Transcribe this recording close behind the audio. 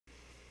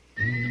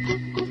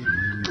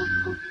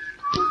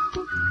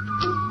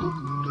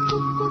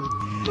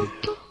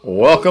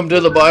Welcome to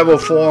the Bible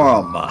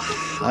Forum.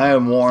 I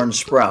am Warren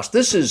Sprouse.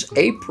 This is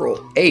April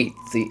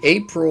 8th, the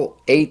April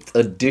 8th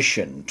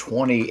edition,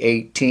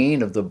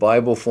 2018 of the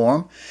Bible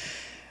Forum.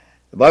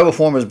 The Bible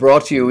Forum is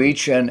brought to you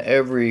each and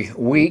every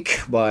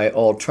week by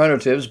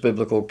Alternatives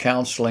Biblical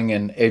Counseling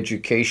and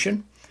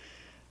Education.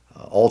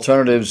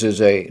 Alternatives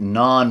is a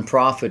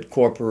non-profit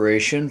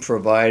corporation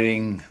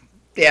providing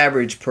the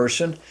average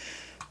person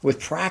with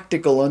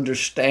practical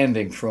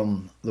understanding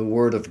from the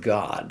Word of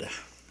God.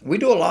 We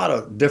do a lot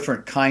of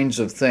different kinds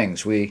of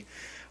things. We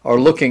are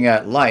looking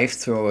at life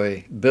through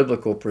a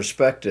biblical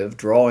perspective,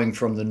 drawing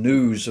from the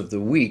news of the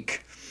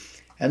week,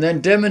 and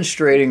then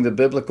demonstrating the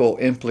biblical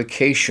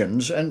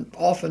implications and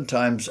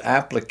oftentimes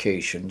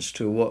applications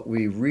to what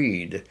we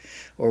read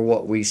or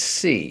what we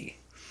see.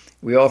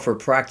 We offer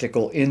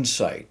practical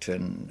insight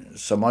and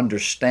some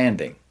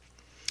understanding.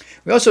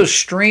 We also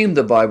stream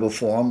the Bible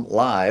Forum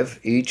live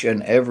each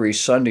and every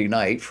Sunday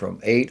night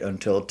from 8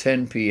 until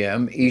 10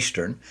 p.m.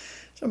 Eastern.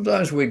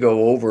 Sometimes we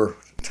go over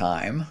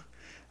time.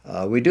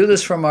 We do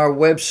this from our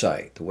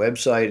website. The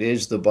website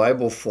is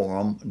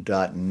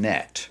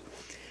thebibleforum.net.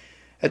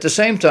 At the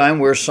same time,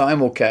 we're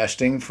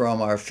simulcasting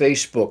from our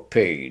Facebook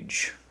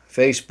page,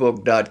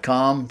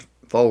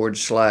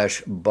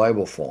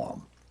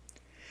 facebook.com/BibleForum.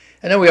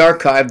 And then we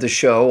archive the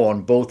show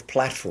on both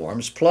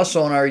platforms, plus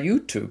on our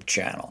YouTube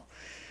channel.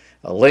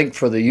 A link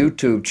for the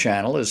YouTube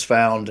channel is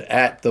found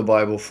at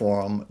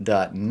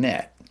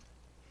thebibleforum.net.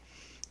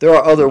 There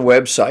are other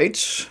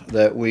websites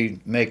that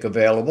we make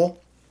available.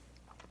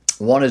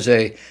 One is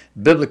a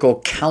biblical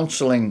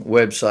counseling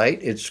website.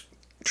 It's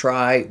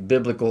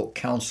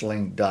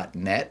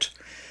trybiblicalcounseling.net.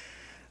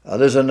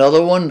 There's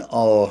another one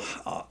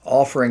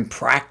offering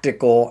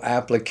practical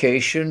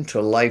application to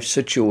life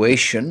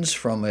situations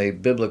from a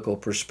biblical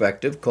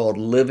perspective called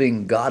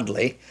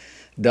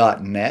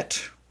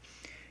livinggodly.net.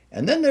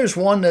 And then there's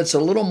one that's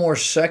a little more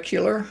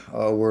secular.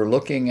 We're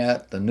looking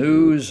at the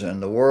news and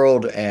the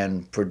world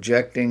and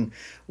projecting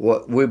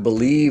what we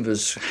believe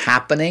is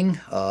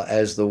happening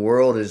as the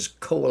world is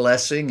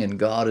coalescing and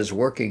God is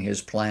working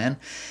His plan.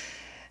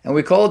 And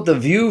we call it the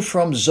view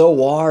from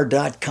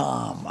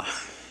Zoar.com.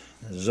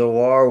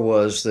 Zoar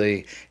was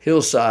the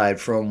hillside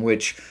from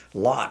which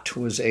Lot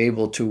was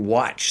able to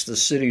watch the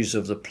cities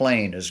of the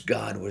plain as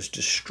God was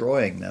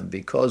destroying them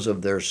because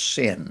of their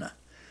sin.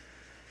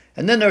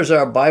 And then there's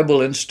our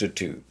Bible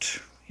Institute.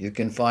 You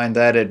can find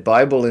that at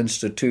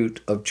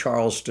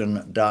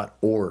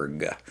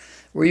BibleInstituteofCharleston.org,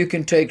 where you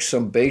can take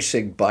some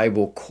basic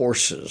Bible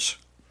courses.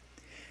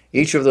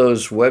 Each of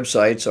those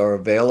websites are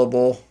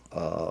available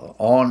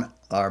on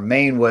our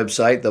main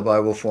website,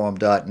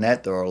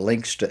 thebibleforum.net. There are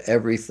links to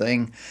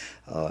everything.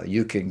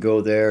 You can go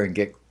there and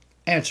get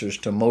answers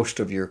to most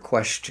of your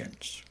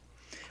questions.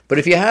 But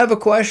if you have a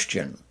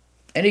question,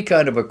 any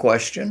kind of a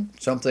question,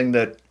 something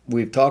that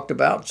we've talked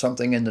about,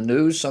 something in the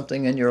news,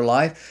 something in your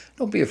life,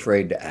 don't be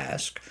afraid to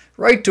ask.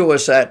 Write to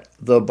us at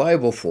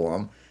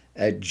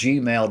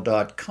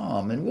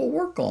thebibleforum@gmail.com, and we'll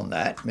work on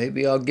that.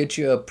 Maybe I'll get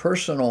you a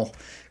personal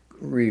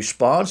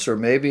response, or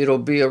maybe it'll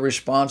be a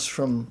response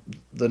from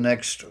the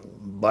next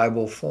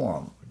Bible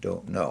Forum.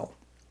 Don't know.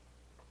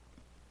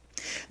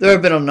 There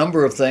have been a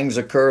number of things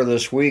occur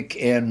this week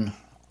in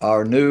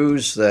our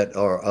news that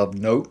are of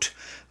note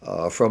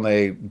from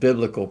a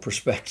biblical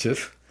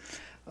perspective.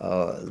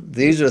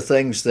 These are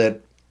things that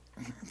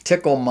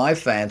tickle my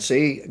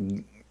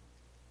fancy,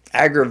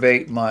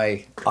 aggravate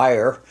my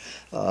ire,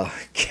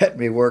 get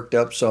me worked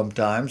up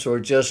sometimes, or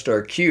just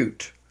are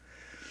cute.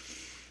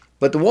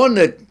 But the one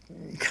that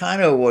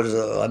kind of was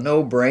a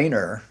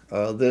no-brainer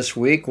this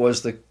week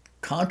was the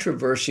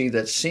controversy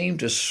that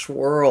seemed to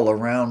swirl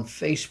around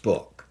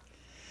Facebook.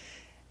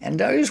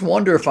 And I just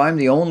wonder if I'm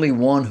the only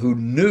one who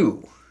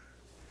knew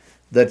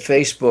that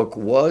Facebook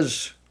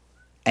was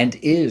and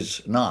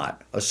is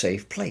not a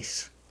safe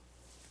place.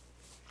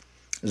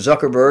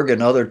 Zuckerberg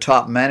and other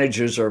top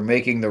managers are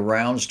making the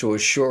rounds to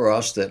assure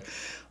us that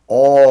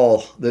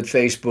all that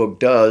Facebook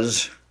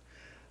does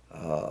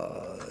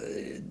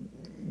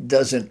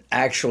doesn't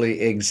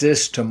actually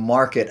exist to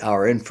market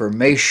our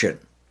information.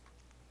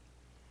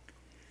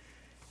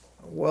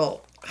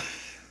 Well,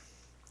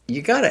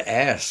 you got to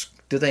ask,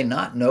 do they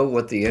not know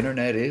what the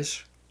internet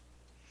is?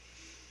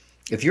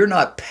 If you're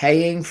not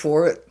paying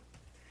for it,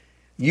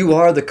 you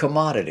are the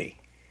commodity.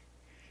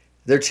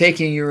 They're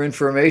taking your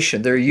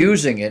information. They're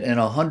using it in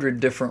 100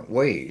 different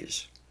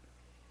ways.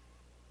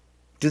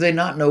 Do they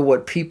not know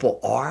what people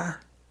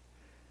are?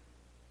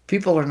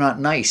 People are not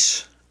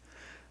nice.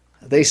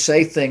 They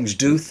say things,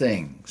 do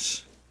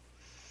things.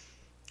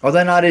 Are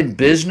they not in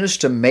business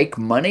to make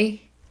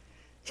money?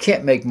 You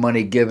can't make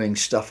money giving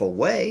stuff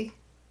away.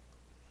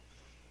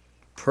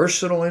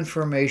 Personal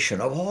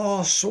information of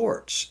all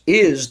sorts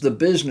is the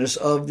business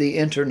of the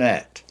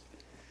internet.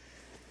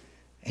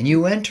 And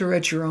you enter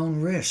at your own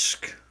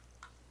risk.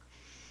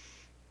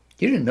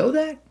 You didn't know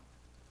that?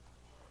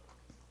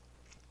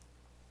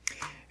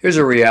 Here's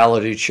a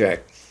reality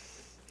check.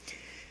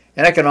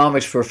 An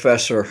economics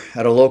professor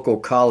at a local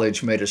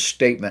college made a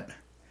statement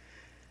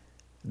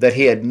that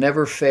he had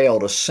never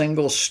failed a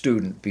single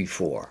student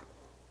before.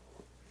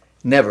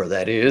 Never,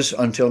 that is,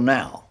 until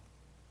now.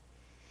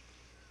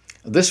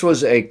 This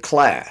was a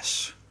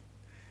class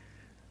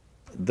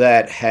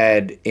that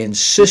had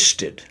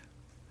insisted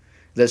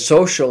that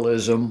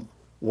socialism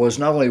was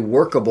not only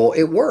workable,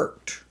 it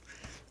worked,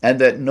 and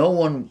that no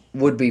one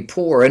would be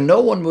poor and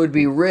no one would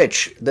be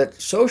rich,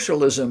 that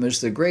socialism is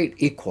the great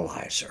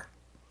equalizer.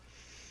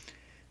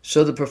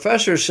 So the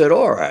professor said,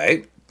 all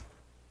right,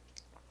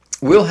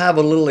 we'll have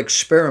a little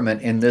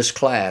experiment in this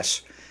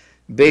class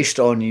based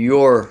on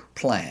your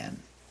plan.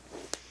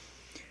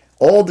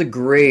 All the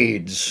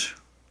grades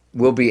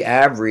will be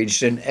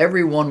averaged and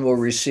everyone will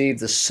receive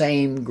the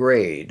same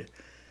grade.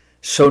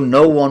 So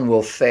no one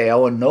will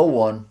fail and no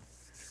one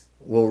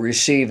will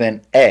receive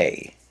an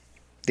A.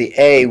 The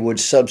A would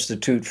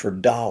substitute for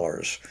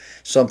dollars,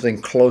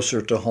 something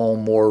closer to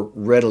home, more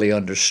readily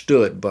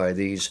understood by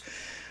these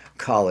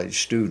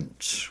college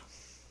students.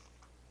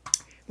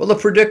 Well, the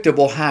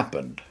predictable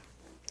happened.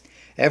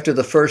 After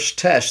the first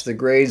test, the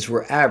grades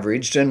were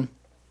averaged and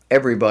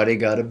everybody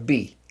got a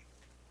B.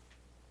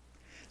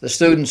 The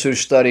students who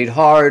studied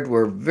hard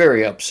were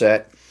very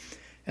upset,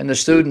 and the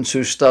students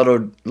who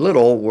studied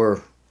little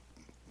were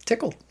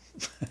tickled.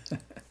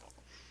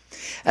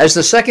 As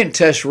the second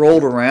test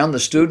rolled around,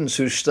 the students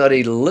who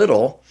studied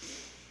little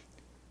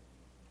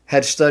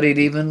had studied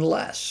even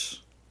less.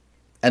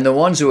 And the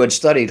ones who had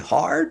studied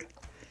hard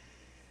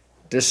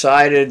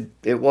decided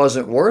it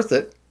wasn't worth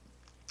it,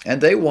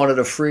 and they wanted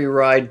a free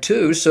ride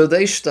too, so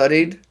they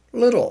studied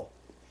little.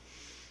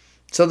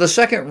 So the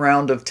second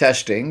round of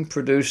testing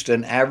produced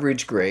an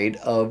average grade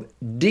of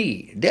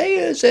D. D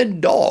as in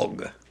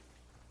dog.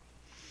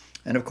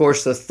 And of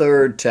course, the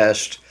third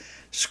test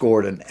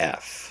scored an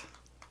F.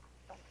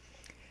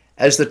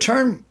 As the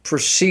term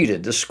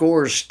proceeded, the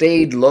scores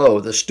stayed low.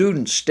 The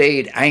students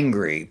stayed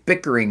angry.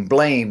 Bickering,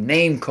 blame,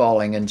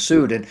 name-calling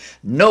ensued, and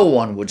no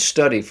one would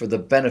study for the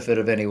benefit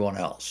of anyone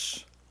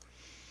else.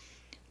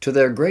 To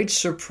their great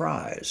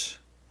surprise,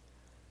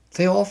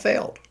 they all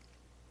failed.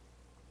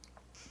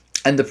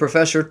 And the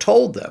professor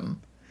told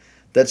them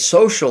that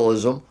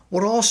socialism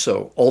would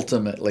also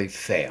ultimately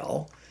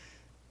fail,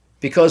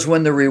 because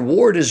when the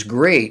reward is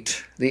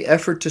great, the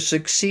effort to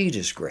succeed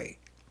is great.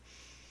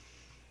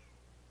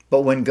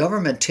 But when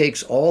government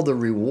takes all the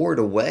reward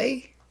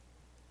away,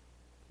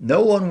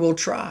 no one will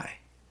try,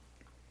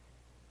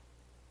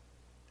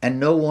 and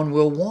no one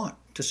will want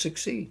to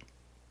succeed.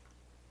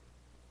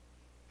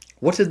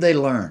 What did they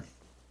learn?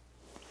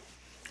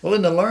 Well,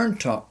 in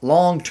the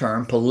long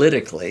term,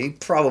 politically,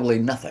 probably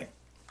nothing.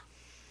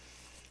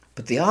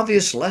 But the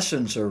obvious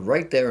lessons are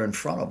right there in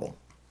front of them.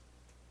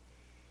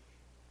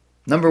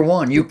 Number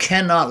one, you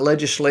cannot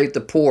legislate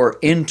the poor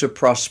into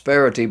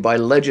prosperity by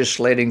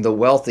legislating the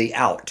wealthy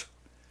out.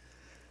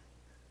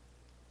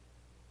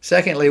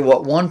 Secondly,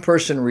 what one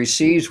person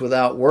receives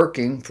without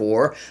working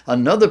for,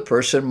 another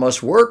person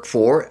must work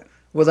for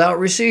without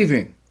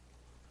receiving.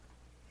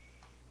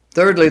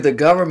 Thirdly, the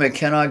government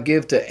cannot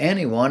give to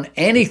anyone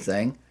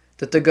anything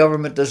that the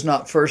government does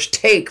not first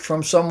take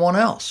from someone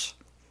else.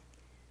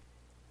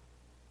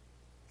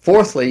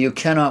 Fourthly, you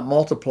cannot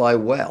multiply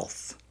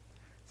wealth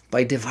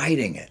by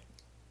dividing it.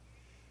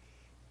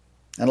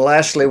 And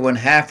lastly, when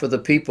half of the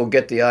people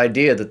get the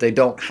idea that they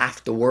don't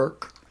have to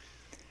work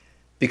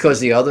because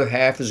the other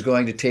half is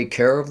going to take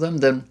care of them,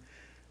 then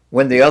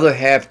when the other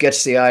half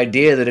gets the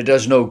idea that it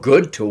does no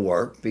good to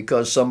work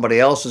because somebody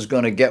else is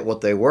going to get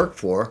what they work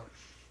for,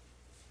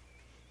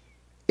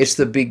 it's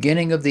the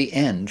beginning of the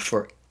end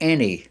for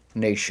any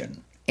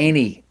nation,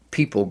 any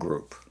people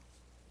group.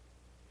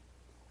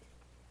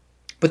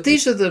 But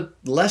these are the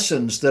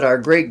lessons that our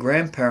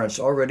great-grandparents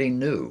already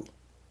knew.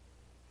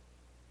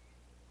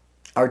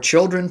 Our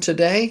children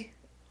today,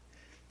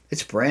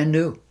 it's brand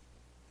new.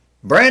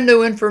 Brand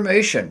new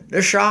information.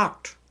 They're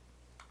shocked.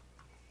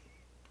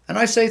 And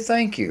I say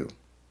thank you,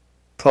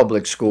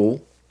 public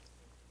school.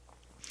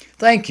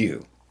 Thank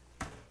you,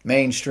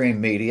 mainstream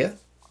media.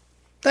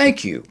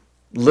 Thank you,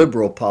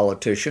 liberal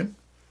politician.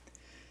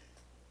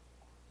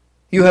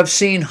 You have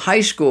seen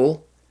high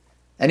school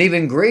and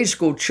even grade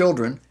school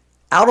children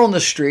out on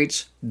the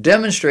streets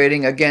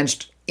demonstrating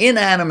against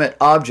inanimate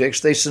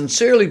objects they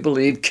sincerely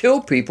believe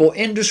kill people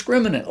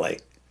indiscriminately.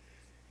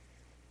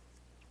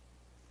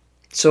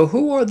 So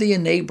who are the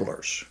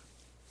enablers?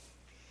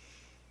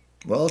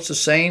 Well, it's the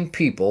same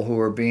people who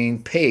are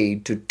being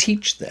paid to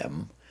teach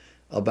them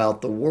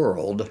about the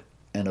world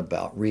and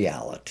about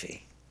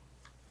reality.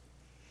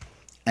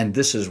 And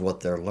this is what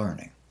they're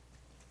learning.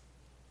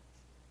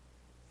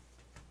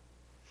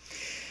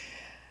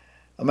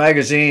 A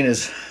magazine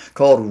is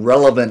called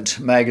Relevant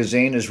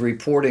Magazine is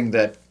reporting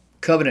that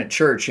Covenant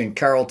Church in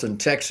Carrollton,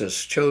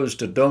 Texas, chose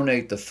to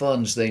donate the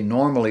funds they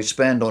normally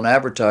spend on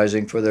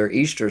advertising for their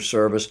Easter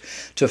service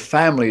to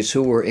families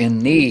who were in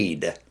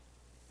need.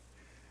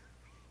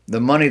 The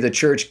money the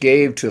church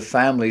gave to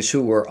families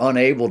who were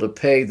unable to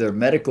pay their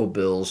medical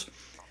bills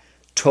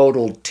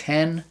totaled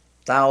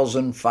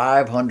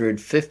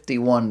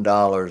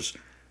 $10,551.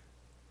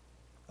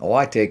 Oh,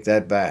 I take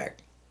that back.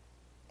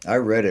 I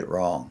read it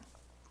wrong.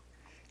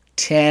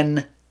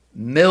 $10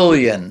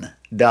 million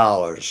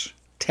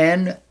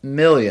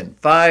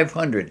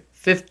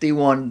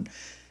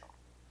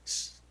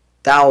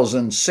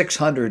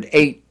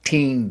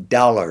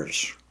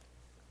 $10,551,618.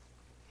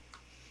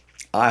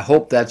 I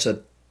hope that's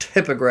a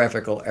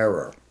typographical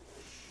error.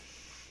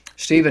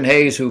 Stephen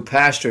Hayes, who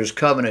pastors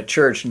Covenant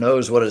Church,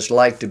 knows what it's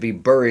like to be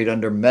buried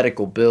under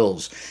medical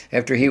bills.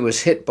 After he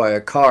was hit by a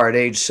car at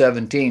age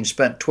 17,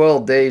 spent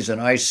 12 days in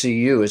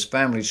ICU. His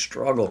family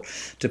struggled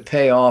to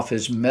pay off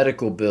his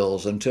medical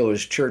bills until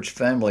his church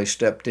family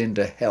stepped in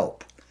to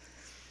help.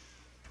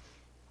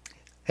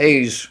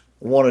 Hayes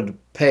wanted to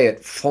pay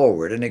it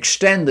forward and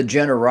extend the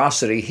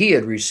generosity he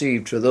had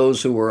received to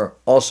those who were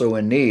also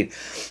in need.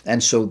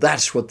 And so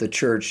that's what the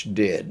church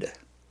did.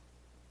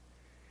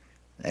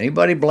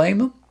 Anybody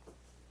blame him?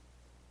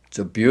 It's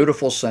a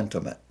beautiful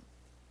sentiment.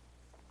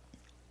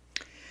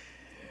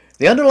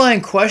 The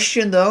underlying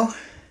question, though,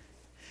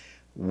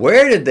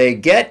 where did they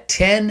get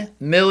 $10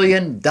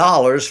 million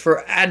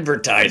for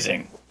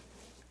advertising?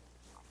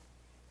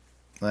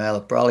 Well,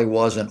 it probably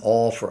wasn't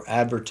all for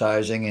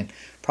advertising, and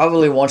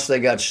probably once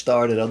they got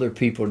started, other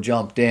people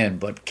jumped in.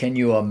 But can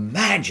you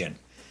imagine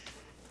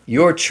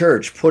your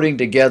church putting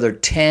together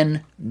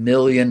 $10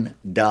 million?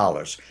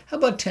 How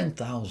about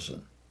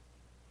 10,000?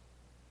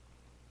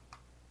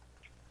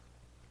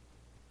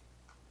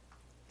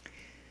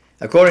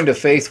 According to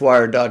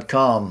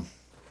faithwire.com,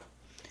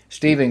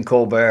 Stephen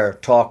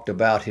Colbert talked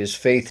about his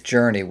faith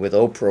journey with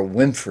Oprah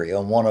Winfrey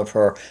on one of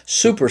her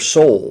Super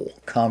Soul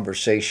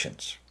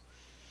conversations.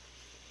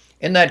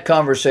 In that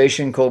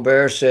conversation,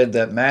 Colbert said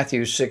that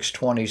Matthew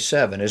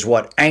 6:27 is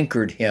what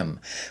anchored him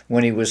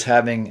when he was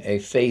having a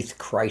faith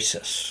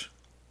crisis.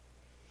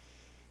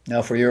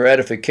 Now, for your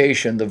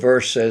edification, the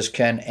verse says,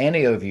 "Can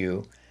any of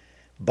you,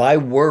 by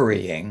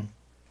worrying,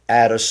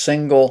 add a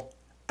single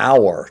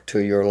hour to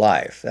your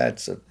life?"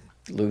 That's a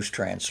loose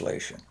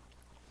translation.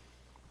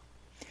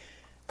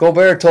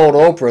 Colbert told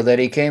Oprah that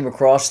he came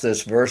across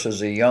this verse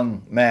as a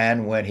young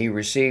man when he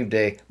received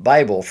a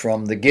Bible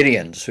from the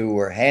Gideons who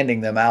were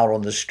handing them out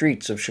on the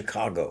streets of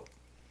Chicago.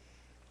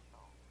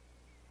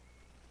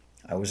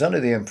 I was under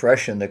the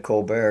impression that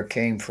Colbert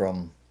came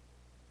from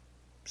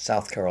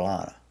South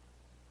Carolina.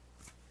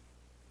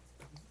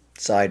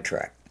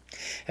 Sidetrack.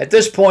 At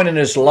this point in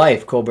his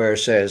life, Colbert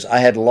says, I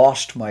had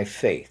lost my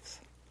faith.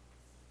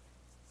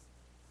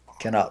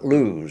 Cannot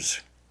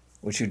lose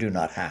what you do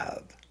not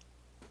have.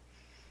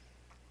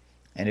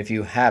 And if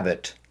you have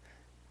it,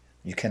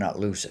 you cannot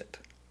lose it.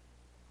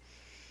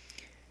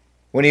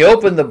 When he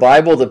opened the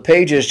Bible, the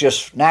pages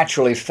just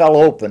naturally fell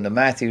open to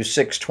Matthew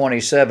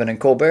 6:27, and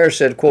Colbert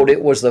said, quote,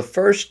 "It was the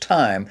first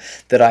time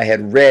that I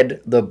had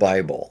read the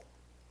Bible."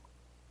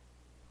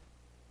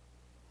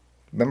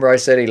 Remember I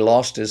said he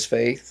lost his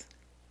faith?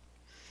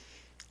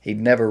 He'd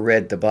never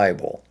read the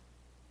Bible.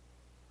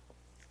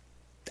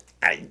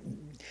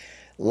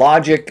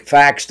 Logic,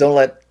 facts, don't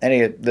let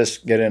any of this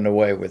get in the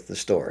way with the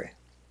story.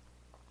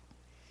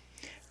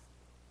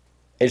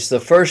 It's the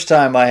first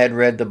time I had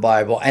read the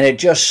Bible, and it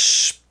just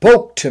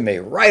spoke to me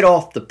right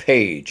off the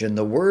page. And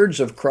the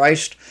words of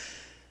Christ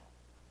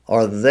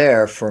are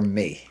there for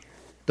me.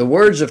 The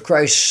words of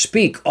Christ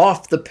speak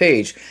off the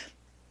page.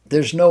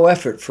 There's no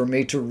effort for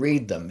me to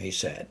read them, he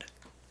said.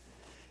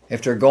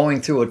 After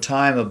going through a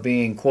time of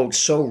being, quote,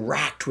 so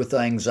racked with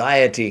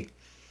anxiety,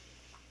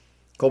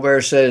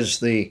 Colbert says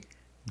the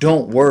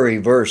 "don't worry"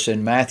 verse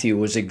in Matthew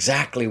was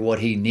exactly what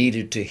he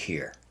needed to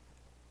hear.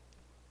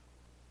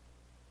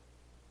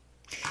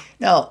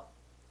 Now,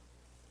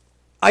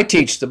 I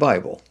teach the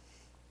Bible,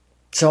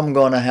 so I'm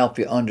going to help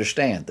you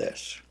understand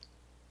this.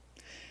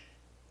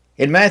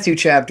 In Matthew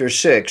chapter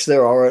 6,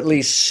 there are at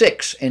least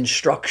 6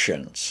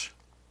 instructions.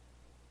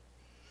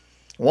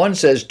 One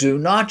says, do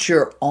not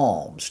your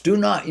alms, do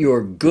not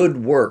your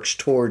good works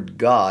toward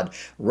God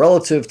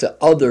relative to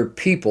other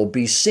people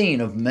be seen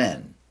of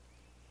men.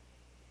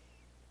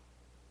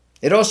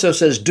 It also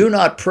says, do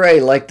not pray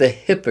like the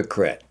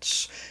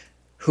hypocrites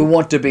who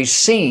want to be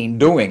seen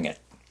doing it.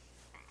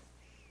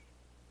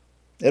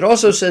 It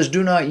also says,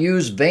 do not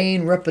use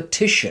vain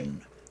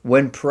repetition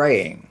when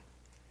praying,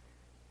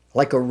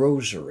 like a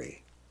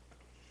rosary.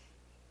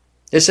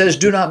 It says,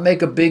 do not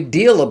make a big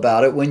deal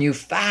about it when you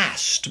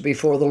fast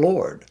before the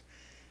Lord.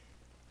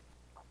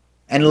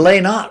 And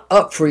lay not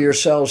up for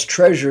yourselves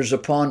treasures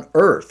upon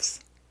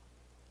earth.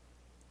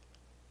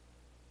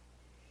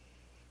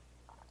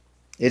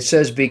 It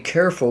says, be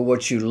careful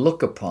what you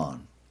look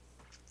upon.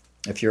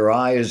 If your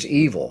eye is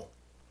evil,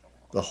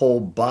 the whole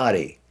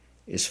body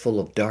is full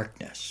of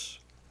darkness.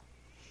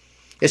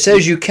 It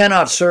says you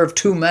cannot serve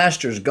 2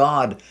 masters,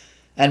 God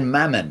and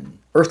mammon,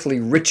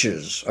 earthly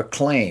riches,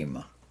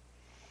 acclaim.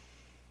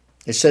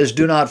 It says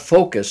do not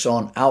focus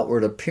on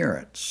outward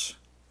appearance.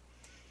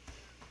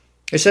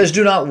 It says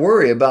do not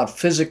worry about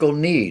physical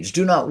needs.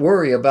 Do not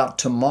worry about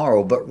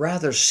tomorrow, but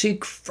rather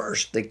seek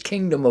first the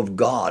kingdom of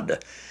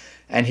God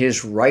and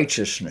his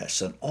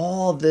righteousness, and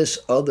all this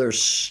other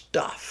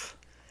stuff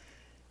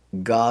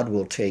God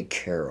will take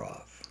care of.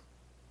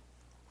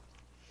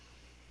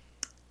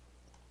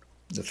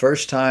 The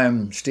first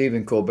time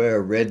Stephen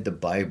Colbert read the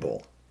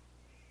Bible,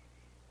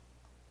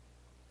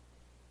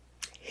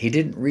 He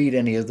didn't read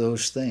any of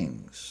those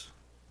things,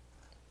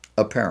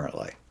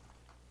 apparently.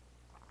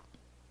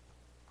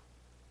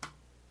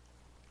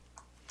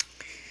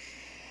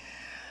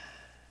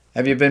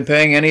 Have you been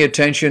paying any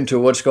attention to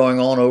what's going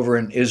on over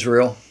in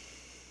Israel?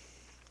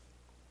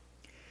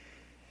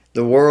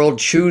 The world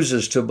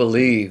chooses to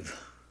believe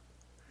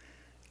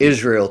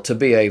Israel to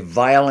be a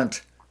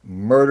violent,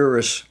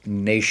 murderous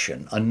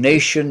nation, a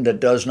nation that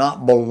does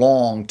not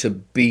belong to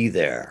be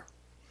there,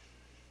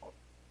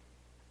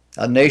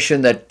 a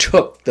nation that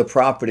took the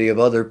property of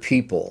other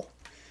people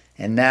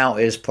and now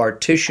is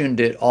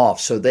partitioned it off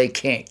so they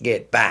can't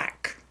get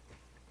back.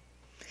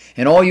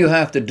 And all you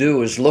have to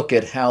do is look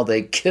at how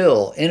they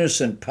kill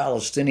innocent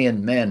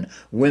Palestinian men,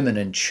 women,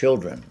 and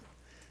children.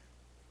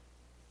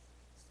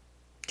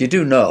 You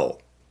do know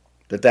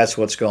that that's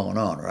what's going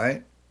on,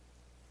 right?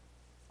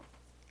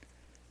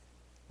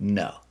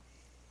 No.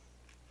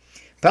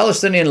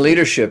 Palestinian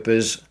leadership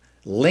is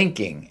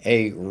linking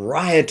a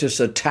riotous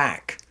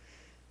attack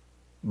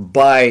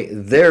by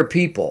their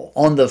people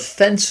on the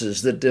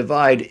fences that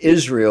divide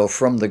Israel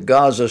from the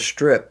Gaza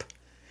Strip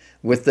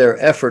with their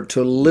effort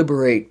to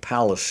liberate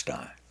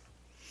Palestine.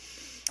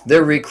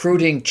 They're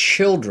recruiting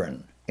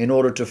children in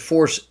order to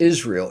force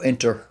Israel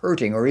into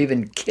hurting or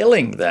even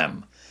killing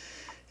them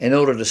in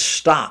order to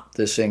stop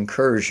this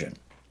incursion.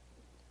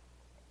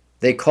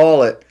 They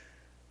call it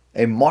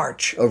a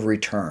march of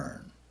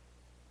return.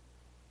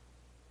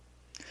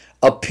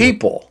 A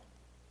people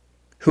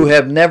who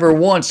have never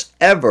once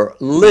ever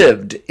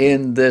lived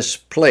in this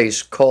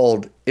place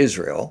called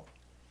Israel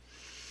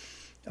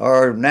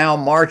are now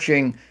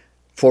marching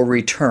for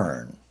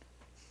return.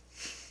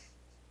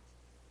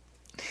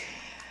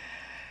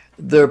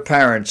 Their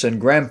parents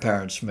and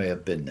grandparents may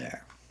have been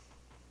there,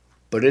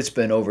 but it's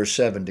been over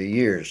 70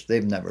 years.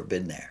 They've never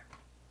been there.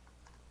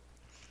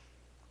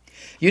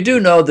 You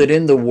do know that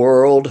in the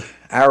world,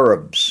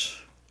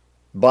 Arabs,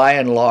 by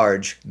and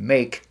large,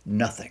 make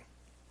nothing.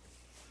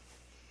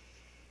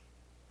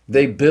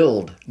 They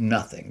build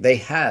nothing. They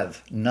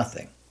have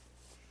nothing.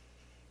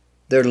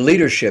 Their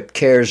leadership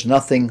cares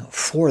nothing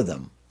for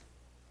them.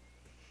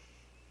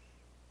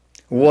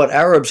 What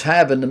Arabs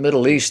have in the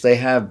Middle East, they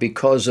have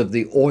because of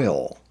the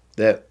oil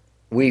that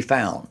we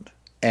found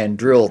and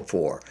drilled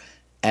for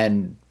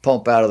and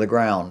pump out of the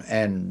ground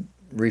and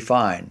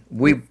refine.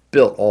 We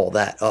built all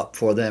that up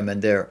for them,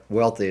 and they're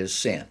wealthy as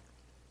sin.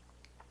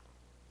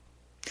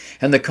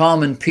 And the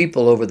common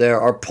people over there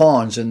are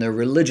pawns in their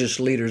religious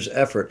leaders'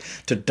 effort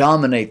to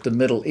dominate the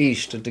Middle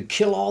East and to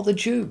kill all the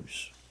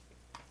Jews,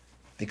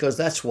 because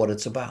that's what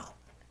it's about.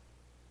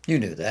 You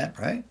knew that,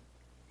 right?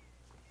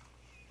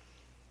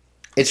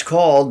 It's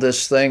called,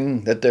 this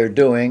thing that they're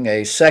doing,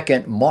 a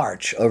second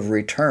march of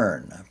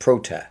return, a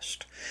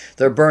protest.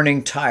 They're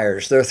burning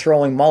tires. They're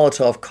throwing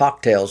Molotov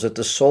cocktails at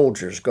the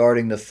soldiers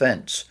guarding the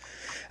fence.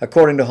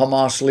 According to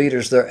Hamas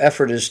leaders, their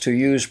effort is to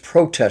use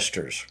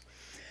protesters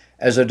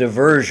as a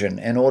diversion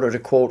in order to,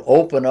 quote,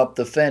 open up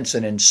the fence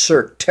and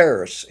insert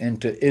terrorists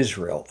into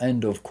Israel,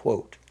 end of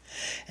quote.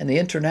 And the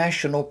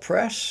international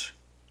press?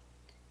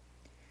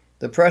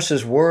 The press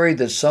is worried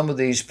that some of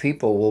these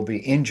people will be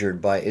injured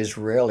by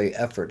Israeli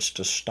efforts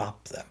to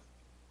stop them.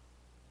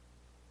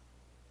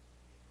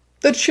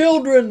 The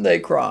children, they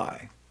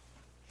cry.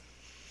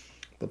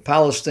 The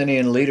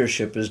Palestinian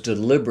leadership is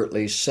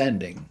deliberately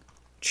sending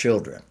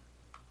children.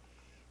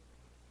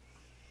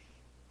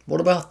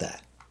 What about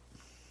that?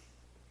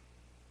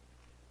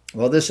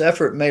 Well, this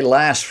effort may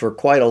last for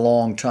quite a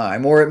long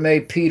time, or it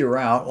may peter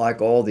out like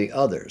all the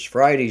others.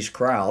 Friday's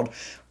crowd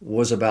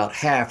was about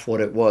half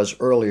what it was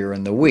earlier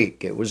in the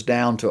week. It was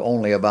down to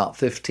only about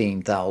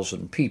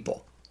 15,000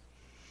 people.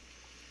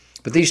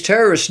 But these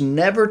terrorists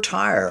never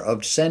tire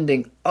of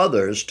sending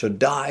others to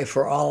die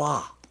for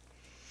Allah.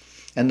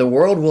 And the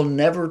world will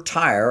never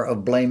tire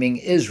of blaming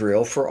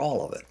Israel for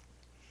all of it.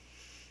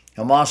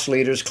 Hamas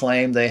leaders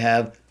claim they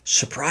have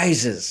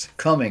surprises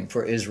coming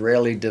for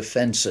Israeli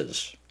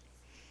defenses.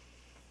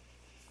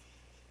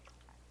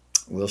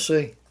 We'll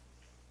see.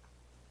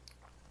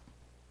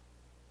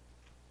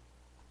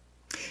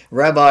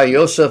 Rabbi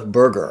Yosef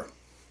Berger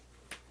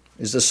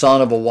is the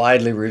son of a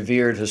widely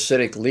revered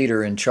Hasidic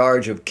leader in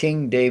charge of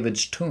King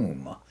David's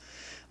tomb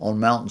on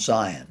Mount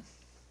Zion.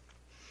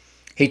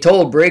 He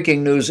told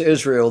Breaking News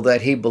Israel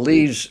that he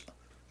believes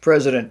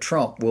President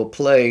Trump will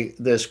play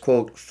this,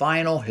 quote,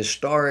 final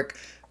historic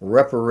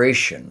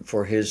reparation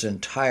for his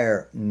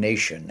entire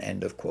nation,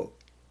 end of quote.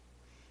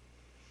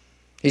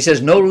 He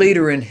says no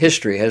leader in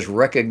history has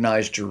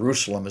recognized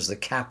Jerusalem as the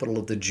capital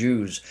of the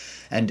Jews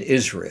and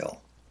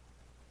Israel.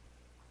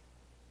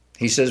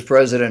 He says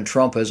President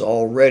Trump has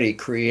already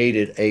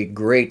created a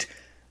great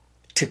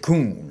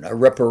tikkun, a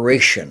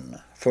reparation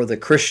for the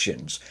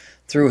Christians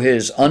through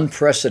his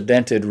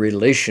unprecedented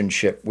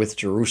relationship with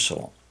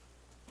Jerusalem.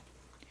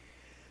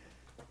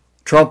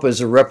 Trump is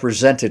a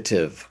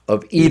representative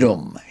of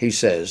Edom, he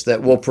says,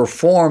 that will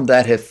perform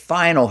that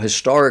final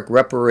historic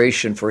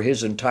reparation for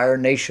his entire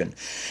nation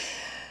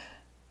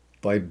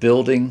by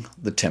building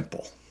the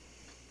temple.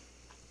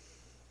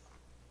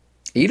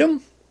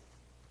 Edom?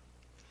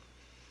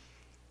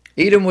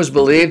 Edom was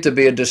believed to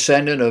be a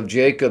descendant of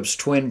Jacob's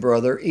twin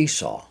brother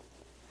Esau.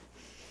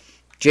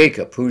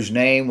 Jacob, whose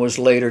name was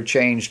later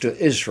changed to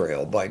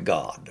Israel by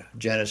God,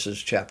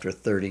 Genesis chapter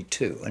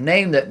 32, a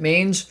name that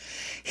means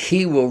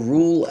he will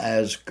rule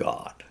as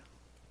God.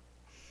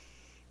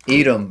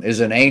 Edom is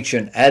an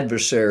ancient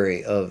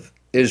adversary of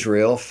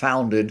Israel,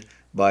 founded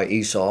by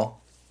Esau.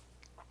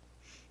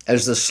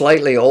 As the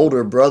slightly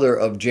older brother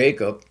of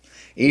Jacob,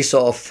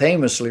 Esau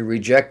famously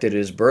rejected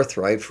his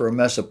birthright for a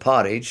mess of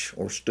pottage,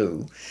 or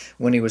stew,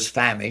 when he was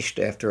famished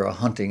after a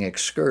hunting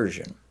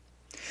excursion.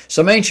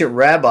 Some ancient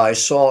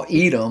rabbis saw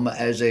Edom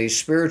as a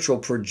spiritual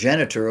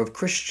progenitor of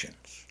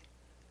Christians.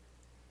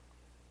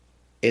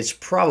 It's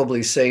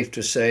probably safe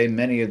to say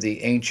many of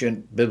the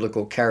ancient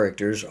biblical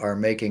characters are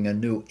making a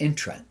new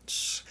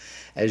entrance,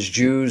 as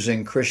Jews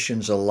and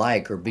Christians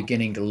alike are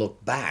beginning to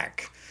look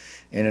back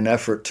in an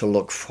effort to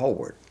look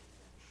forward.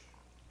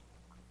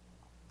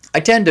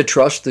 I tend to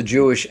trust the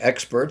Jewish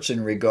experts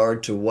in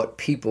regard to what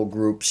people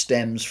group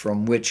stems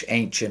from which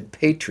ancient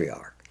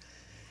patriarch.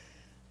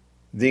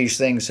 These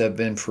things have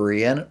been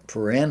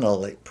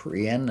perennially,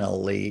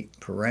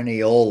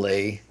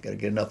 got to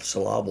get enough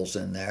syllables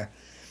in there,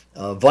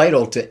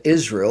 vital to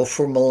Israel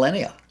for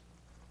millennia.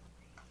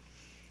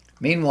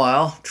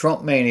 Meanwhile,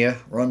 Trump mania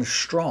runs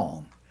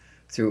strong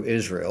through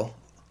Israel,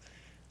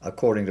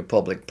 according to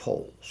public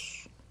polls.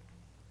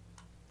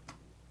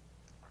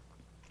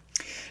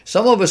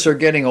 Some of us are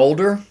getting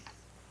older.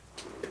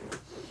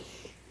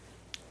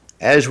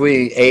 As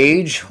we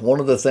age, one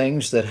of the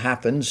things that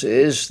happens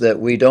is that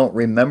we don't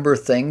remember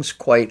things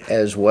quite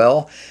as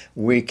well.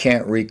 We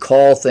can't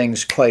recall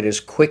things quite as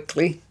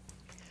quickly.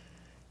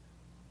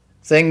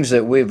 Things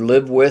that we've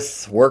lived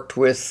with, worked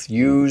with,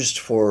 used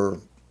for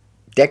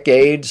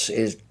decades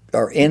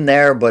are in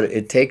there, but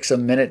it takes a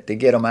minute to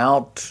get them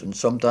out, and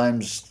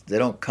sometimes they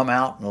don't come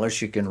out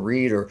unless you can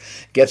read or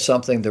get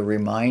something to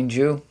remind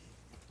you.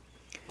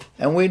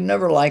 And we'd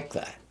never like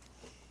that.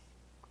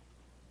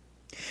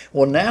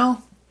 Well,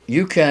 now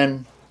you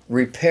can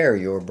repair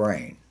your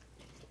brain.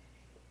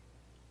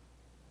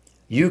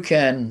 You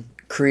can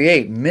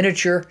create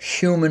miniature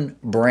human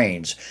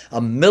brains, a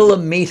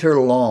millimeter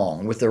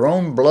long, with their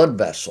own blood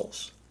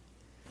vessels.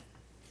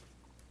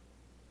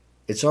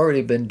 It's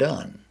already been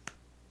done.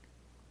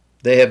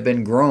 They have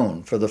been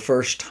grown for the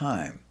first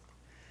time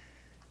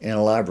in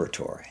a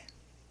laboratory.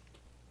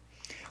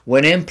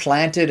 When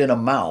implanted in a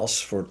mouse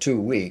for 2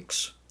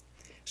 weeks,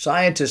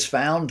 scientists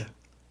found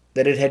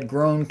that it had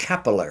grown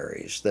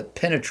capillaries that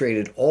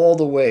penetrated all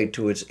the way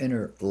to its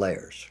inner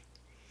layers.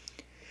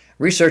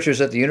 Researchers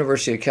at the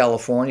University of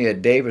California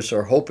at Davis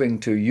are hoping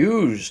to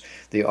use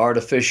the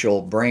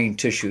artificial brain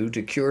tissue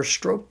to cure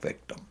stroke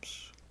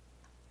victims.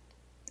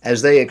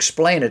 As they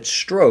explain it,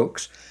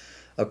 strokes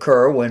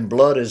occur when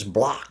blood is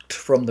blocked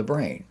from the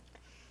brain.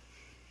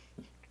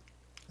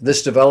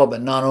 This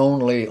development not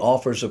only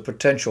offers a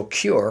potential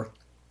cure,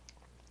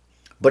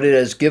 but it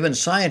has given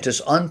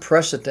scientists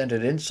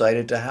unprecedented insight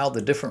into how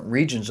the different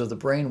regions of the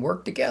brain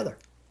work together.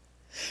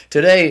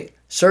 Today,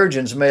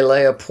 surgeons may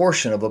lay a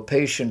portion of a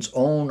patient's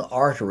own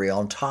artery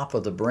on top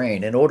of the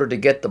brain in order to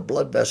get the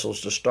blood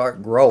vessels to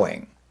start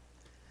growing.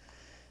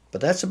 But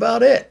that's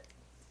about it.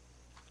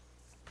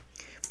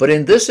 But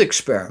in this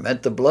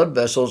experiment, the blood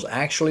vessels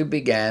actually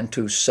began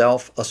to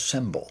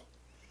self-assemble.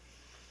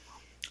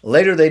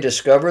 Later, they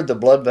discovered the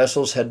blood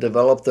vessels had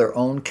developed their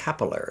own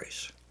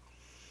capillaries.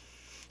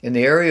 In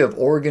the area of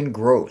organ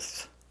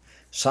growth,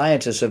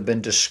 scientists have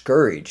been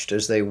discouraged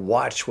as they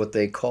watch what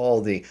they call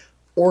the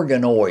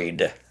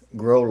organoid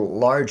grow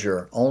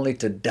larger only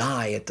to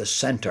die at the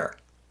center.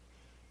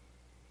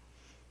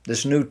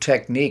 This new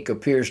technique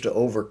appears to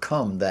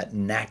overcome that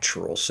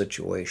natural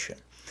situation.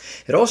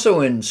 It also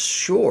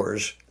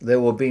ensures there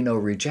will be no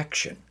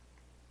rejection.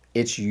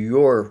 It's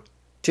your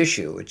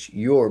tissue, it's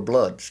your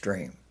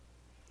bloodstream.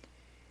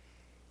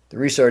 The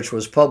research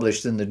was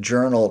published in the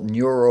journal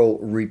Neuro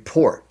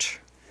Report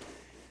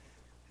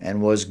and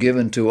was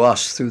given to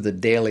us through the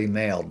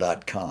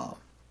dailymail.com.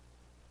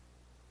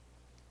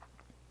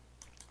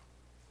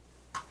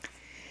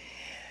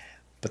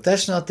 But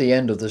that's not the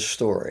end of the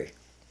story.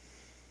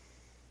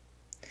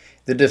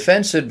 The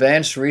Defense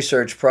Advanced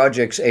Research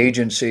Projects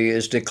Agency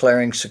is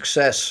declaring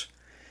success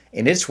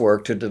in its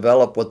work to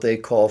develop what they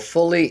call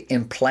fully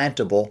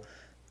implantable,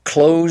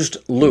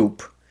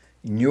 closed-loop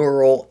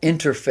neural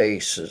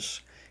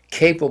interfaces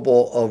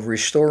capable of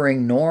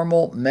restoring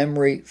normal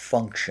memory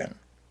function.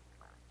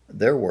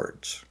 Their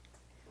words.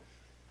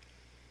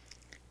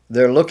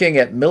 They're looking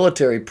at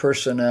military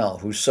personnel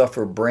who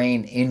suffer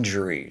brain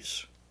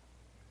injuries.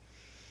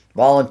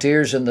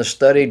 Volunteers in the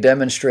study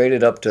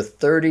demonstrated up to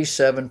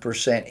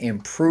 37%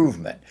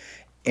 improvement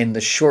in the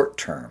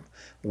short-term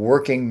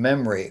working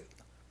memory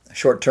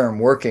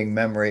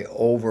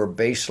over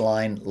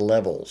baseline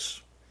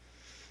levels.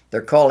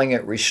 They're calling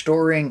it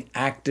restoring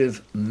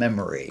active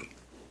memory,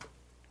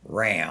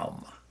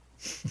 RAM.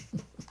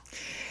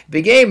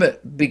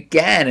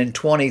 Began in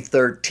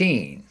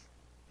 2013.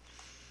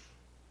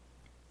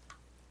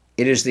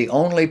 It is the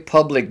only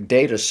public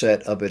data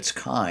set of its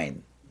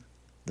kind,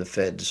 the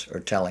feds are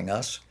telling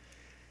us.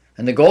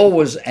 And the goal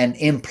was an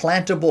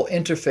implantable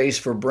interface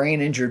for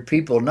brain-injured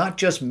people, not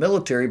just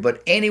military,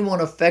 but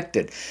anyone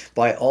affected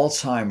by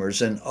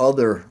Alzheimer's and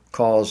other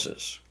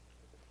causes.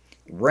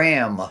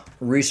 RAM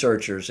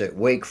researchers at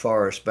Wake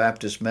Forest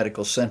Baptist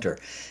Medical Center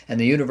and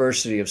the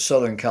University of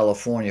Southern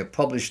California,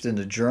 published in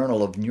the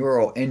Journal of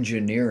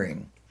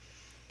Neuroengineering,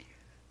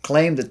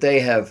 claim that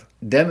they have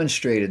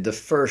demonstrated the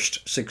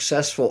first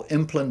successful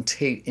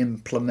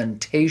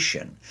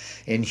implementation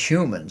in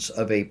humans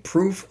of a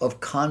proof of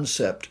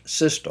concept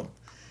system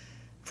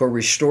for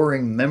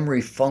restoring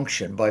memory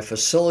function by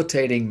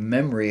facilitating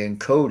memory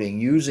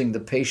encoding using the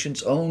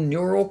patient's own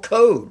neural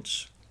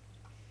codes.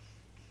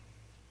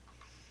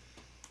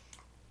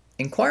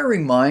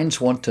 Inquiring minds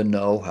want to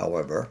know,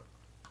 however,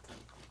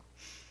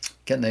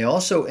 can they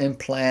also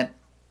implant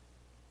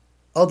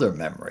other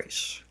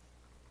memories?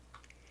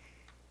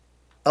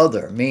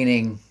 Other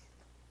meaning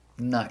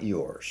not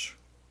yours.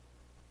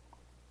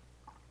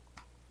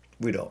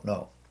 We don't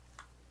know.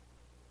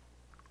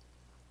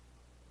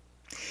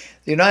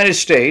 The United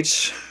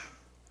States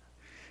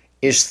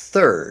is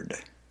third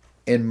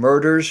in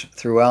murders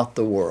throughout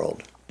the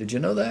world. Did you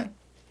know that?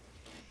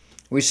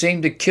 We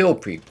seem to kill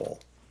people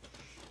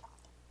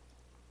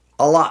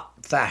a lot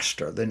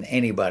faster than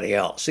anybody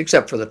else,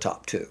 except for the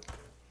top two.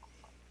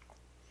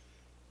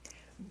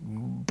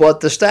 But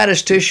the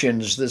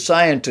statisticians, the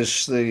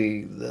scientists,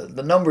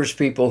 the numbers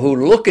people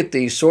who look at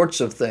these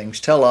sorts of things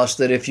tell us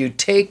that if you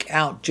take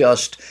out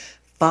just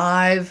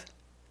 5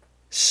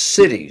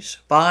 cities,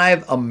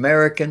 5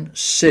 American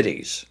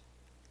cities,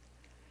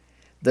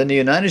 then the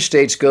United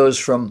States goes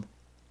from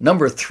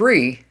number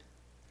 3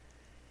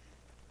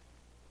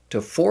 to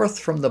 4th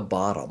from the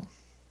bottom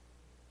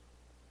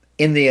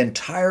in the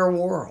entire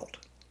world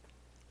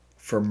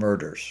for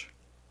murders.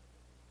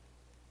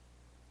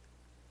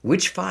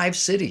 Which 5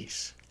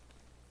 cities?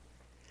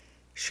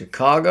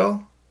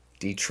 Chicago,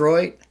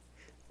 Detroit,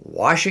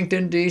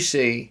 Washington,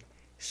 D.C.,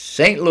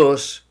 St.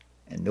 Louis,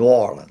 and New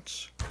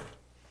Orleans.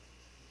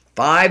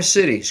 5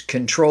 cities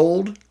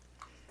controlled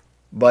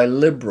by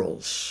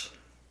liberals,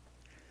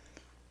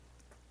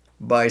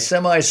 by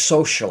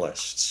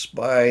semi-socialists,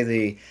 by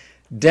the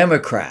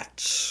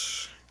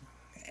Democrats,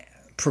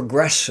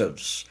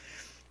 progressives,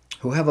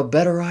 who have a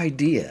better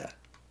idea.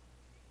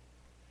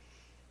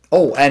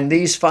 Oh, and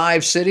these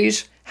 5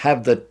 cities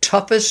have the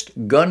toughest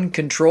gun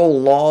control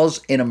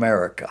laws in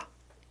America.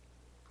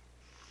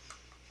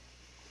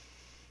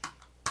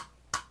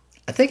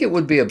 I think it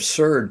would be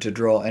absurd to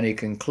draw any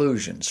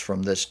conclusions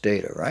from this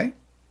data, right?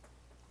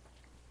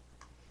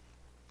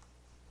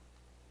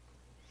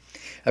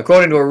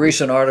 According to a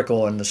recent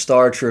article in the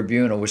Star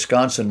Tribune, a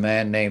Wisconsin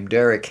man named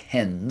Derek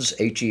Henze,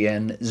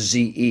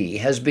 H-E-N-Z-E,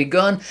 has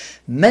begun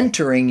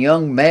mentoring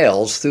young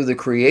males through the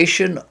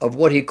creation of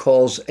what he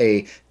calls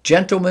a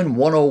Gentleman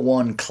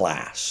 101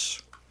 class.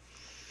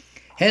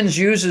 Henze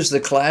uses the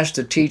class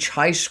to teach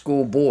high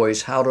school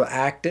boys how to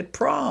act at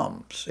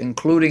proms,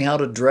 including how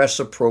to dress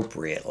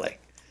appropriately,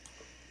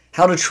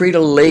 how to treat a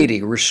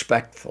lady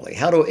respectfully,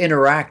 how to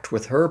interact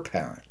with her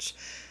parents,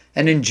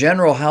 and in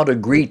general how to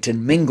greet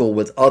and mingle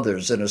with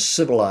others in a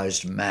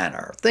civilized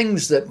manner.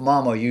 Things that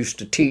Mama used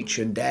to teach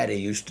and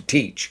Daddy used to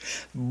teach,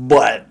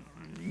 but,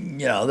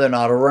 they're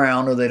not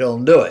around or they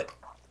don't do it.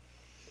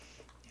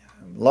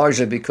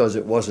 Largely because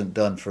it wasn't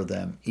done for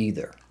them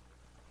either.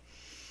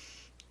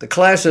 The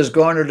class has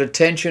garnered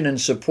attention and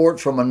support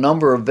from a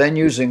number of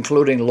venues,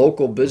 including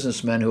local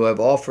businessmen who have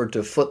offered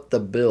to foot the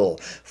bill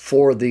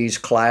for these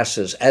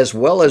classes, as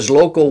well as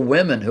local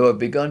women who have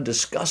begun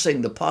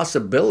discussing the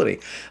possibility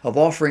of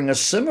offering a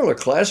similar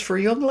class for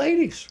young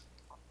ladies.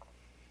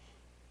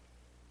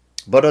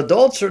 But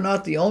adults are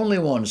not the only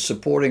ones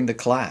supporting the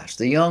class.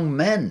 The young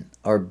men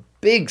are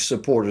big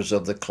supporters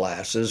of the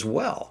class as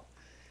well.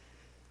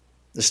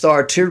 The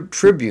Star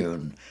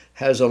Tribune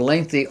has a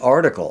lengthy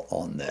article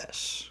on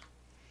this.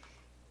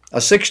 A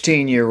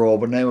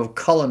 16-year-old by the name of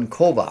Cullen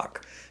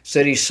Kovac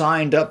said he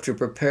signed up to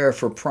prepare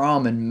for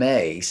prom in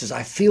May. He says,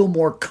 I feel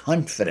more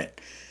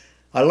confident.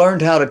 I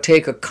learned how to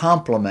take a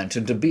compliment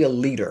and to be a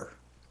leader.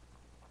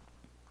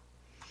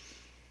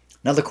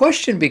 Now the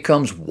question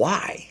becomes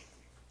why?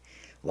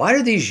 Why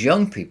do these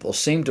young people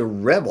seem to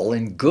revel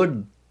in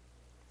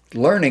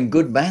learning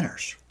good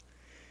manners?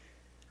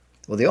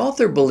 Well, the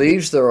author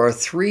believes there are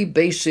 3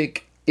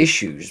 basic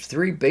issues,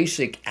 3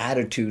 basic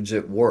attitudes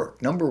at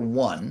work. Number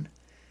 1,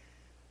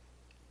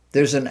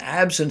 there's an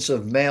absence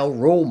of male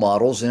role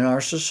models in our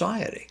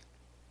society.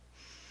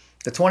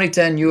 The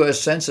 2010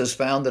 U.S. Census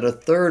found that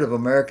 1/3 of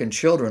American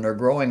children are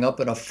growing up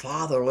in a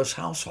fatherless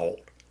household.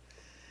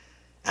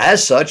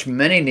 As such,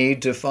 many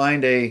need to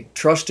find a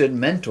trusted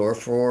mentor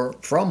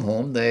from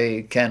whom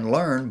they can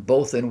learn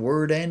both in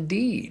word and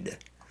deed.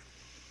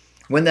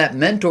 When that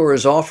mentor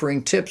is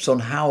offering tips on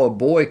how a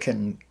boy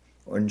can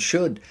and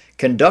should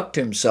conduct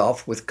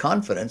himself with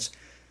confidence,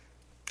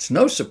 it's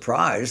no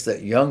surprise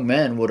that young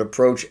men would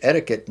approach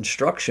etiquette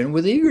instruction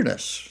with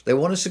eagerness. They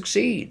want to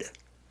succeed.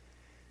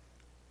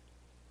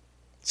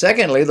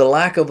 Secondly, the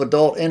lack of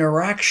adult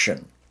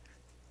interaction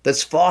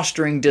that's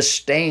fostering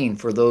disdain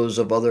for those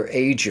of other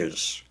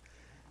ages.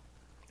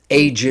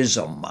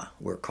 ageism,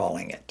 we're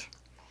calling it.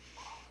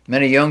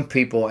 Many young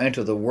people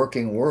enter the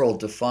working world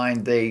to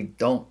find they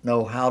don't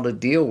know how to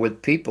deal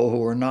with people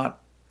who are not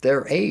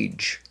their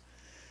age.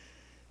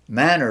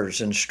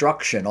 Manners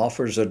instruction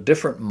offers a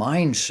different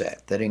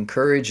mindset that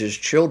encourages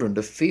children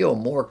to feel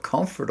more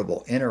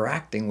comfortable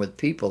interacting with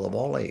people of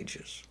all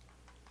ages.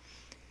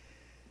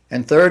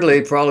 And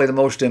thirdly, probably the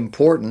most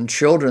important,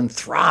 children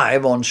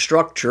thrive on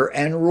structure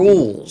and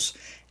rules.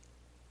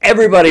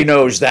 Everybody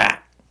knows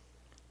that.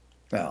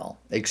 Well,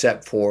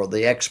 except for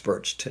the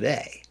experts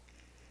today.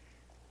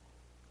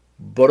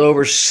 But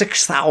over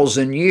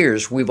 6,000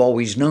 years, we've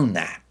always known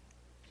that.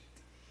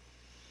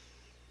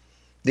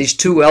 These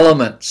two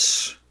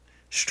elements,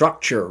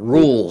 structure,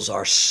 rules,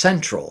 are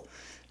central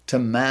to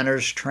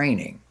manners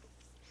training.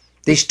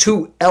 These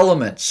two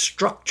elements,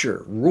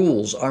 structure,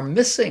 rules, are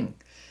missing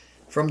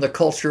from the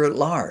culture at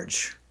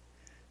large.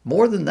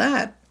 More than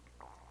that,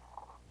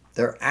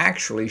 they're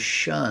actually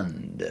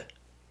shunned.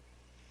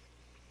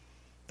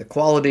 The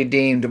quality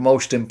deemed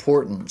most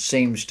important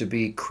seems to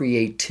be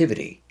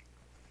creativity.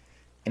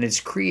 And it's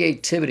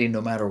creativity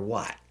no matter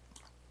what.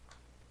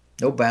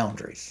 No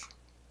boundaries.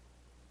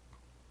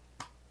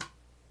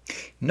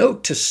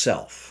 Note to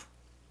self.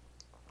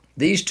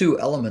 These two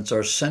elements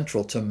are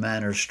central to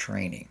manners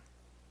training.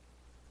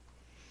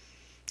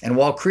 And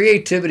while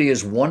creativity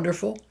is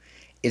wonderful,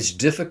 it's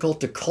difficult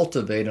to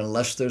cultivate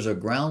unless there's a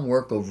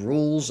groundwork of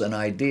rules and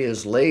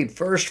ideas laid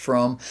first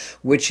from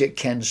which it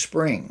can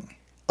spring.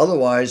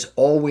 Otherwise,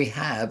 all we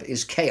have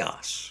is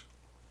chaos.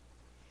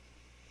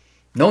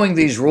 Knowing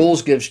these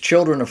rules gives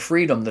children a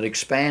freedom that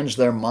expands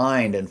their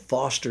mind and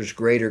fosters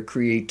greater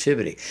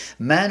creativity.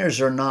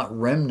 Manners are not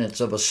remnants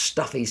of a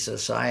stuffy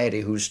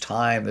society whose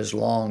time is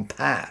long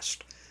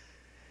past.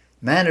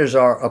 Manners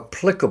are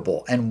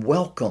applicable and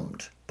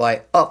welcomed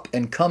by up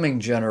and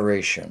coming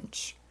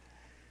generations.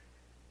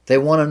 They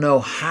want to know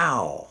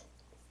how.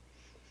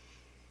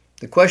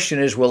 The question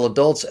is, will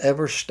adults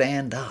ever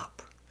stand up?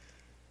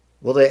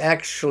 Will they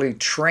actually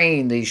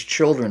train these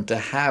children to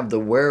have the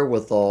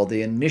wherewithal,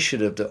 the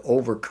initiative to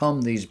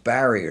overcome these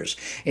barriers,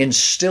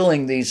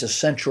 instilling these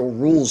essential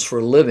rules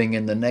for living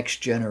in the next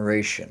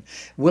generation?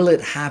 Will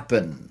it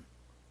happen?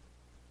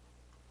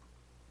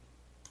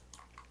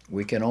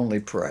 We can only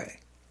pray.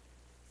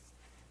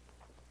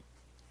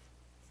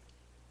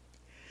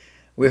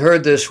 We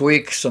heard this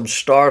week some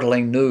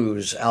startling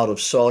news out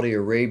of Saudi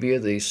Arabia.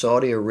 The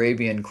Saudi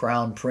Arabian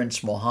Crown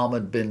Prince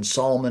Mohammed bin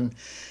Salman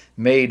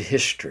made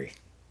history.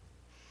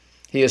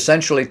 He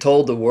essentially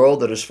told the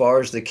world that as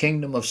far as the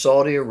Kingdom of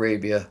Saudi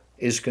Arabia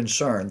is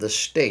concerned, the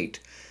state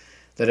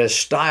that has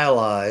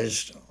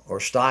stylized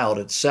or styled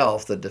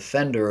itself the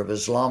defender of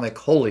Islamic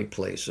holy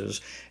places,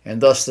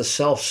 and thus the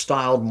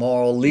self-styled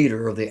moral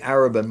leader of the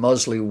Arab and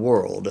Muslim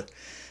world,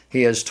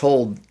 he has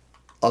told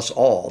us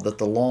all that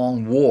the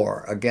long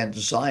war against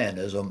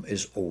Zionism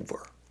is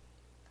over.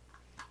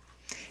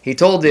 He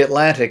told the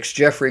Atlantic's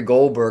Jeffrey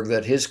Goldberg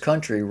that his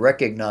country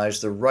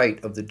recognized the right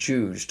of the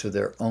Jews to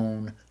their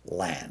own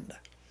land.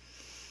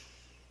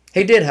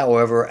 He did,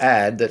 however,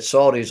 add that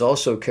Saudis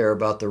also care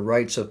about the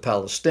rights of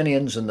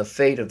Palestinians and the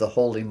fate of the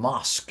Holy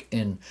Mosque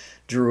in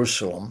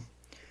Jerusalem.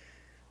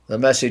 The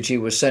message he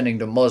was sending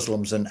to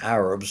Muslims and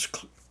Arabs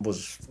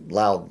was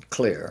loud and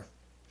clear.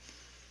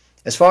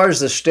 As far as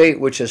the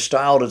state which has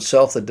styled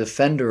itself the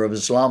defender of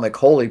Islamic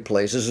holy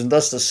places, and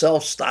thus the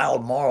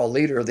self-styled moral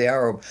leader of the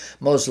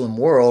Arab-Muslim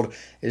world,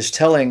 is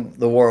telling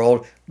the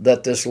world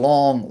that this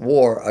long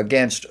war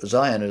against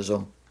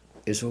Zionism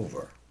is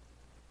over.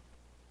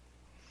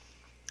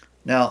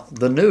 Now,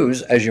 the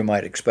news, as you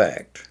might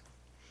expect,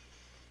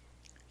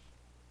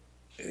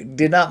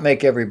 did not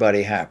make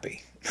everybody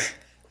happy.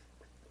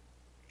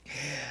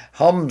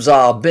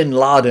 Hamza bin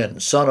Laden,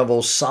 son of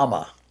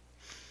Osama,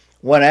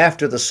 went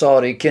after the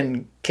Saudi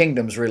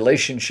kingdom's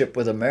relationship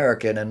with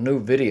America in a new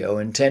video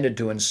intended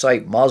to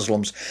incite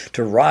Muslims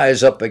to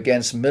rise up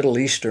against Middle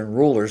Eastern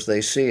rulers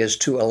they see as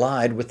too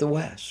allied with the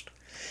West.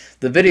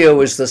 The video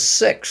is the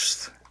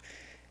sixth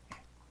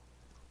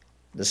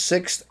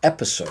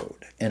episode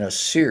in a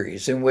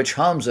series in which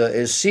Hamza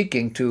is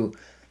seeking to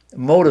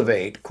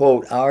motivate,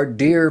 quote, our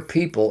dear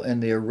people in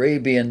the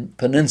Arabian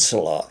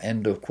Peninsula,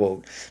 end of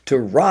quote, to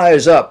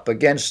rise up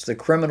against the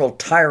criminal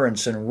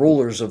tyrants and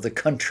rulers of the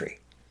country.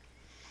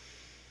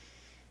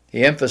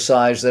 He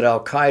emphasized that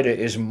Al-Qaeda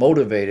is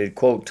motivated,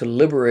 quote, to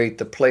liberate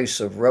the place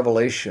of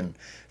revelation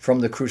from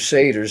the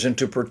Crusaders and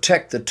to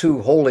protect the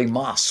two holy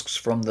mosques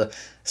from the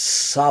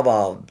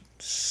Safavids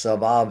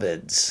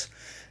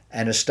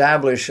and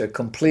establish a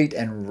complete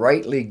and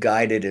rightly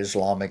guided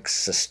Islamic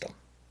system.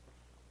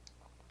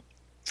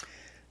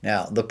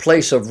 Now, the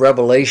place of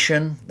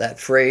revelation,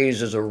 that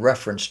phrase is a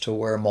reference to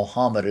where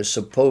Muhammad is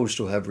supposed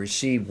to have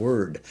received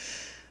word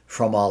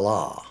from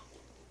Allah.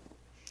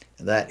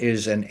 That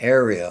is an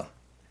area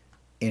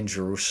in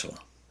Jerusalem.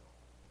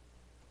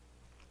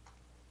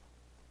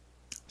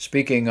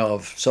 Speaking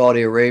of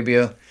Saudi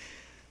Arabia,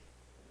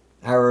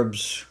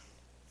 Arabs,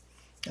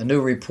 a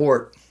new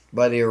report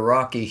by the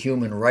Iraqi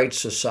Human Rights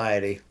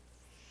Society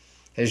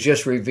has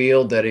just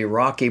revealed that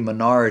Iraqi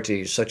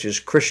minorities, such as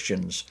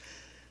Christians,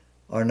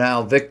 are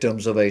now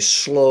victims of a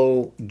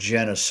slow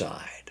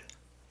genocide.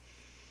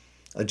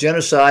 A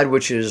genocide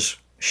which is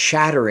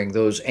shattering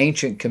those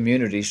ancient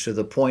communities to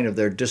the point of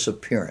their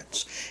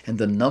disappearance. And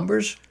the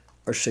numbers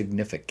are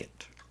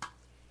significant.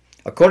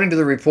 According to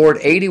the report,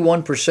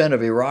 81%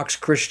 of Iraq's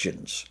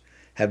Christians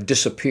have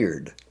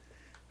disappeared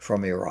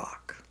from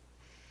Iraq.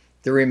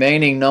 The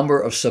remaining number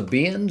of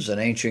Sabaeans, an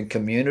ancient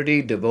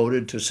community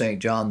devoted to St.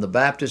 John the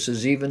Baptist,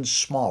 is even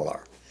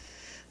smaller.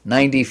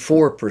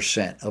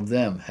 94% of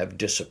them have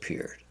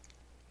disappeared.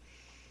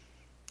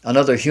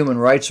 Another human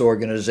rights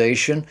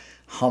organization,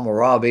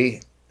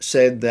 Hammurabi,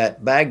 said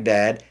that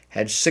Baghdad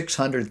had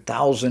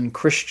 600,000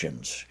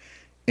 Christians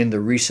in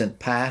the recent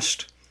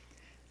past.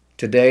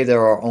 Today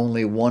there are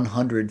only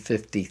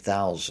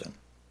 150,000.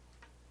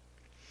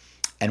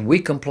 And we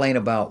complain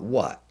about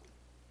what?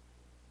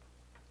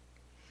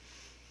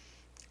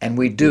 And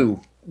we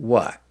do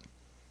what?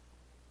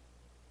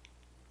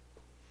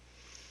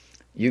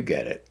 You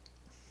get it.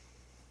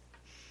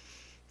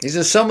 These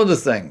are some of the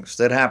things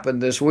that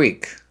happened this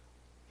week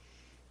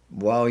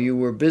while you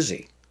were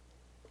busy.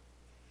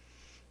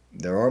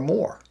 There are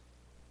more,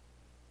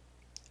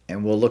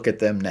 and we'll look at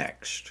them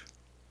next.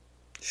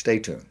 Stay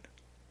tuned.